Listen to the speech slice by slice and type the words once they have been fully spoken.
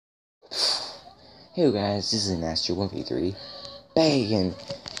Hey guys, this is Master1v3 back again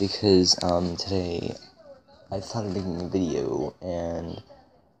because today I thought of making a video and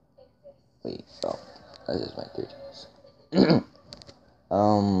this is my 3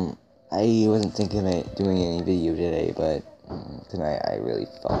 I wasn't thinking of doing any video today, but tonight I really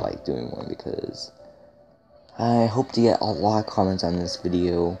felt like doing one because I hope to get a lot of comments on this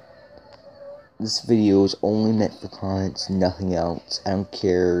video. This video is only meant for comments, nothing else. I don't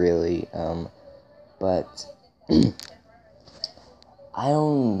care really, but I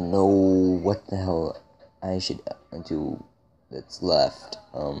don't know what the hell I should do that's left.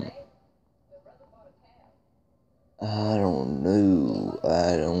 I don't know.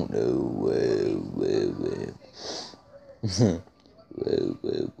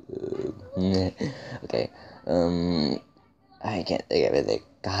 Okay, I can't think of it.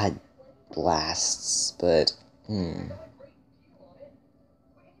 God blasts, but,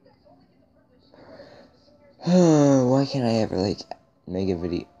 why can't I ever, make a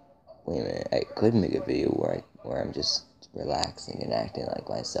video? Wait a minute, I could make a video where I'm just relaxing and acting like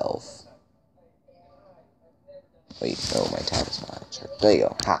myself. Wait, no, my tab is not sure. There you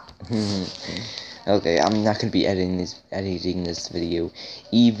go. Ha. Okay, I'm not gonna be editing this video,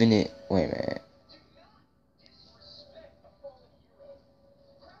 even it. Wait a minute.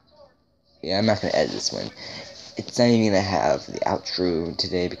 Yeah, I'm not gonna edit this one. It's not even gonna have the outro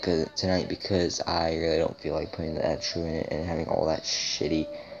tonight because I really don't feel like putting the outro in it and having all that shitty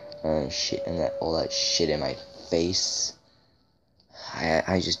shit and all that shit in my face.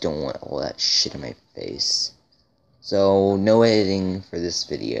 I just don't want all that shit in my face. So no editing for this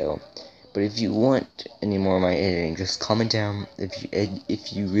video. But if you want any more of my editing, just comment down if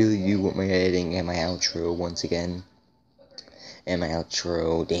you really do want my editing and my outro once again. And my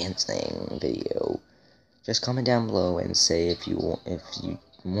outro dancing video. Just comment down below and say if you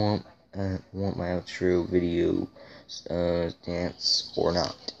want my outro video dance or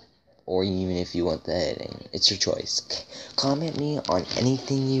not, or even if you want the editing. It's your choice. Comment me on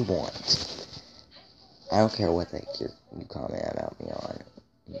anything you want. I don't care what you comment about me on,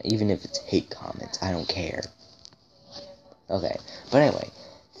 even if it's hate comments. I don't care. Okay, but anyway.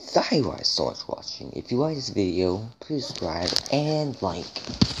 Thank you guys so much for watching. If you like this video, please subscribe and like.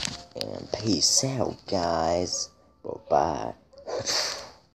 And peace out, guys. Bye-bye.